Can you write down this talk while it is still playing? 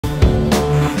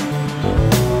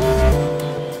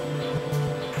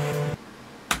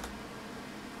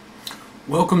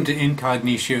Welcome to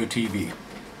Incognitio TV.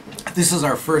 This is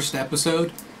our first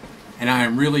episode, and I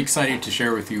am really excited to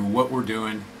share with you what we're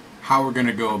doing, how we're going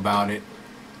to go about it,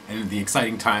 and the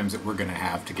exciting times that we're going to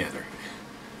have together.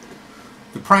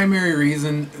 The primary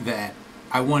reason that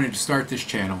I wanted to start this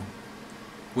channel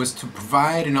was to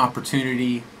provide an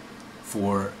opportunity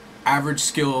for average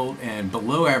skilled and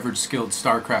below average skilled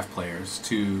StarCraft players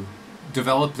to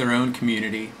develop their own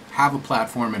community, have a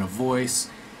platform and a voice,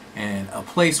 and a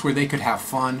place where they could have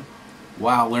fun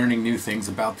while learning new things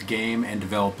about the game and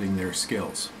developing their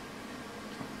skills.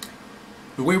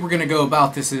 The way we're going to go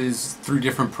about this is through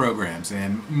different programs,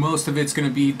 and most of it's going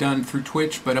to be done through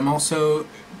Twitch, but I'm also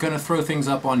going to throw things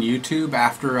up on YouTube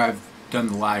after I've done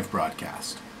the live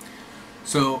broadcast.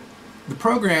 So the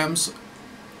programs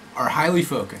are highly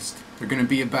focused. They're going to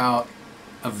be about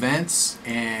events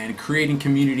and creating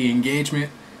community engagement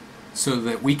so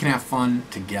that we can have fun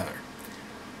together.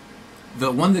 The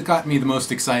one that got me the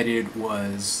most excited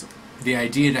was the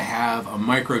idea to have a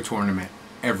micro tournament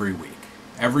every week.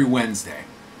 Every Wednesday,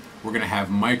 we're going to have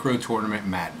micro tournament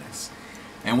madness.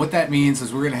 And what that means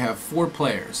is we're going to have 4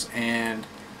 players, and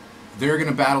they're going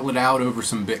to battle it out over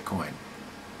some Bitcoin.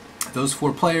 Those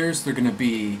 4 players, they're going to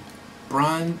be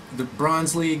the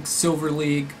Bronze League, Silver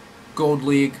League, Gold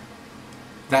League.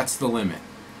 That's the limit.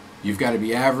 You've got to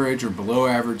be average or below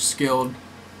average skilled.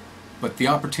 But the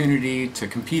opportunity to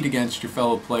compete against your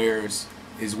fellow players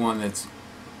is one that's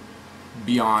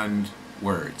beyond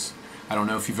words. I don't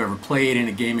know if you've ever played in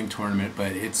a gaming tournament,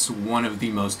 but it's one of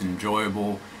the most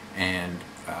enjoyable and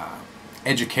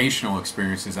educational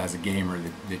experiences as a gamer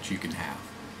that you can have.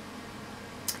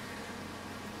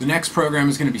 The next program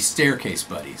is going to be Staircase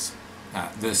Buddies.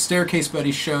 The Staircase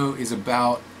Buddies show is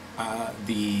about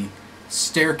the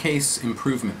staircase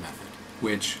improvement method,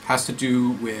 which has to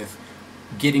do with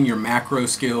getting your macro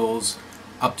skills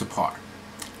up to par.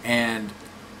 And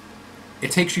it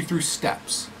takes you through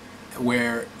steps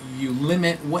where you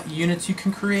limit what units you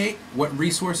can create, what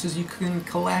resources you can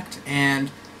collect,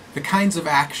 and the kinds of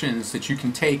actions that you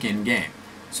can take in game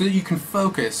so that you can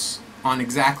focus on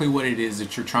exactly what it is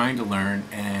that you're trying to learn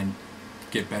and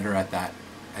get better at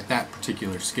that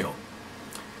particular skill.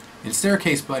 In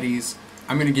Staircase Buddies,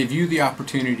 I'm going to give you the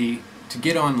opportunity to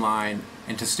get online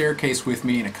and to staircase with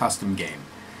me in a custom game.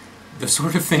 The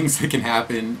sort of things that can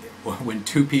happen when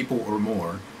 2 people or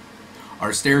more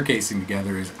are staircasing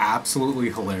together is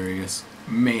absolutely hilarious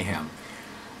mayhem.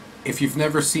 If you've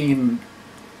never seen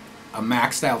a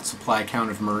maxed out supply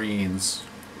count of Marines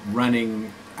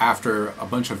running after a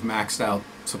bunch of maxed out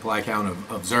supply count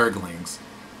of Zerglings,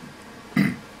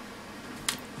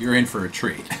 you're in for a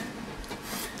treat.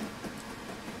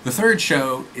 The third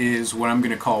show is what I'm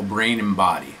going to call Brain and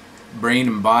Body. Brain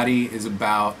and Body is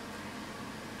about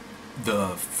the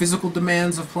physical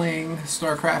demands of playing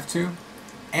StarCraft 2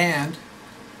 and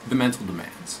the mental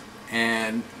demands,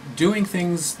 and doing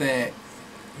things that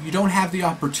you don't have the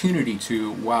opportunity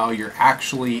to while you're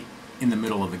actually in the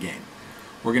middle of a game.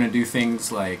 We're going to do things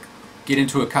like get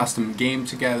into a custom game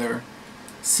together,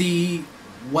 see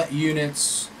what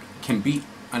units can beat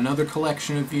another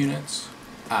collection of units.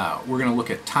 We're going to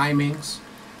look at timings,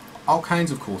 all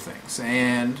kinds of cool things,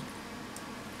 and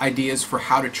ideas for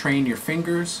how to train your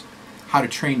fingers, how to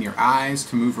train your eyes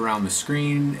to move around the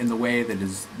screen in the way that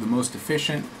is the most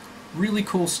efficient. Really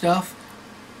cool stuff.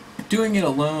 Doing it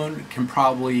alone can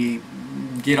probably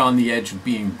get on the edge of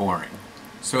being boring.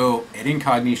 So at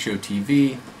Incognitio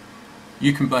TV,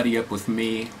 you can buddy up with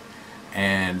me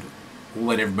and we'll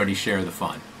let everybody share the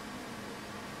fun.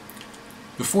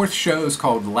 The 4th show is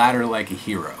called Ladder Like a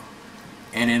Hero.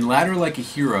 And in Ladder Like a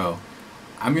Hero,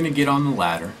 I'm going to get on the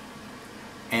ladder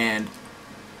and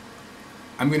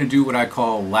I'm going to do what I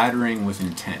call laddering with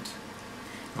intent.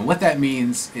 And what that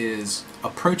means is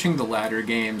approaching the ladder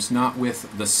games not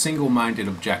with the single-minded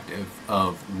objective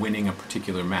of winning a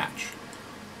particular match,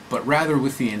 but rather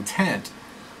with the intent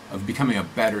of becoming a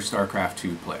better StarCraft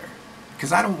 2 player.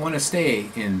 Because I don't want to stay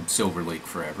in Silver League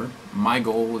forever. My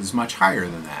goal is much higher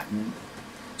than that. And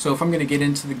so if I'm going to get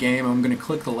into the game, I'm going to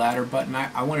click the ladder button.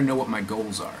 I want to know what my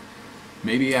goals are.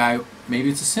 Maybe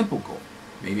it's a simple goal.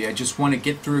 Maybe I just want to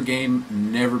get through a game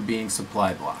never being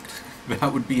supply blocked.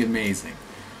 That would be amazing.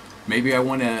 Maybe I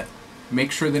want to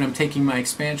make sure that I'm taking my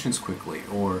expansions quickly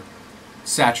or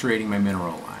saturating my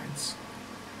mineral lines.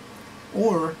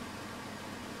 Or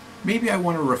maybe I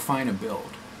want to refine a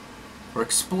build or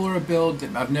explore a build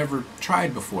that I've never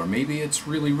tried before. Maybe it's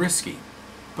really risky,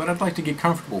 but I'd like to get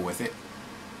comfortable with it.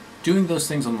 Doing those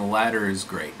things on the ladder is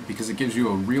great because it gives you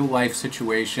a real life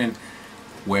situation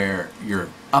where you're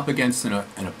up against an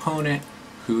opponent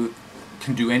who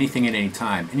can do anything at any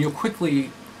time, and you'll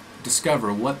quickly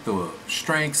discover what the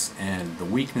strengths and the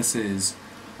weaknesses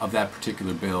of that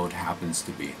particular build happens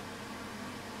to be.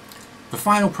 The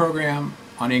final program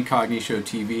on Incognitio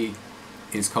TV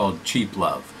is called Cheap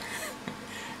Love.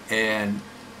 And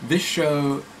this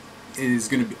show is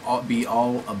going to be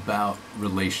all about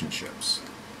relationships.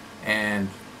 And,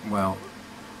 well,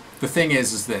 the thing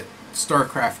is that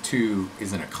StarCraft 2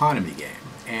 is an economy game.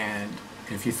 And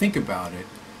if you think about it,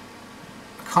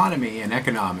 economy and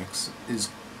economics is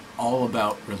all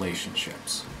about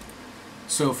relationships.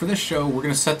 So for this show, we're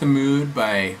going to set the mood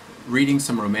by reading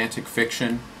some romantic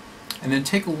fiction and then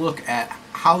take a look at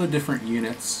how the different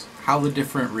units, how the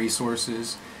different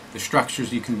resources, the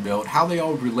structures you can build, how they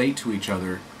all relate to each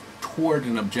other toward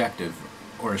an objective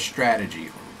or a strategy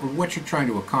or what you're trying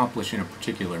to accomplish in a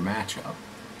particular matchup.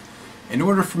 In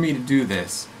order for me to do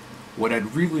this, what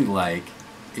I'd really like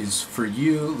is for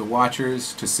you, the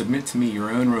watchers, to submit to me your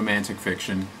own romantic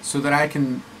fiction so that I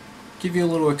can give you a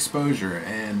little exposure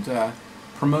and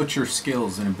promote your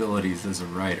skills and abilities as a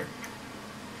writer.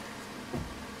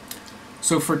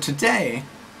 So for today,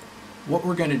 what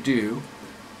we're going to do,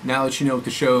 now that you know what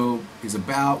the show is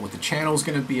about, what the channel is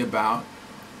going to be about,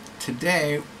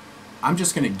 today I'm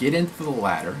just going to get into the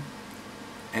ladder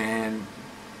and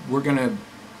we're going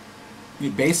to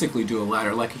basically do a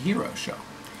ladder like a hero show.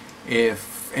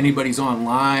 If anybody's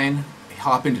online,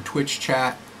 hop into Twitch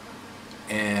chat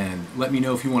and let me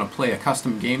know if you want to play a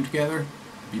custom game together.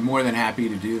 I'd be more than happy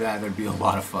to do that. That'd be a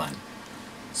lot of fun.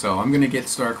 So I'm going to get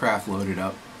StarCraft loaded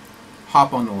up,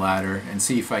 hop on the ladder, and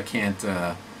see if I can't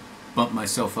bump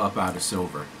myself up out of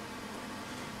silver.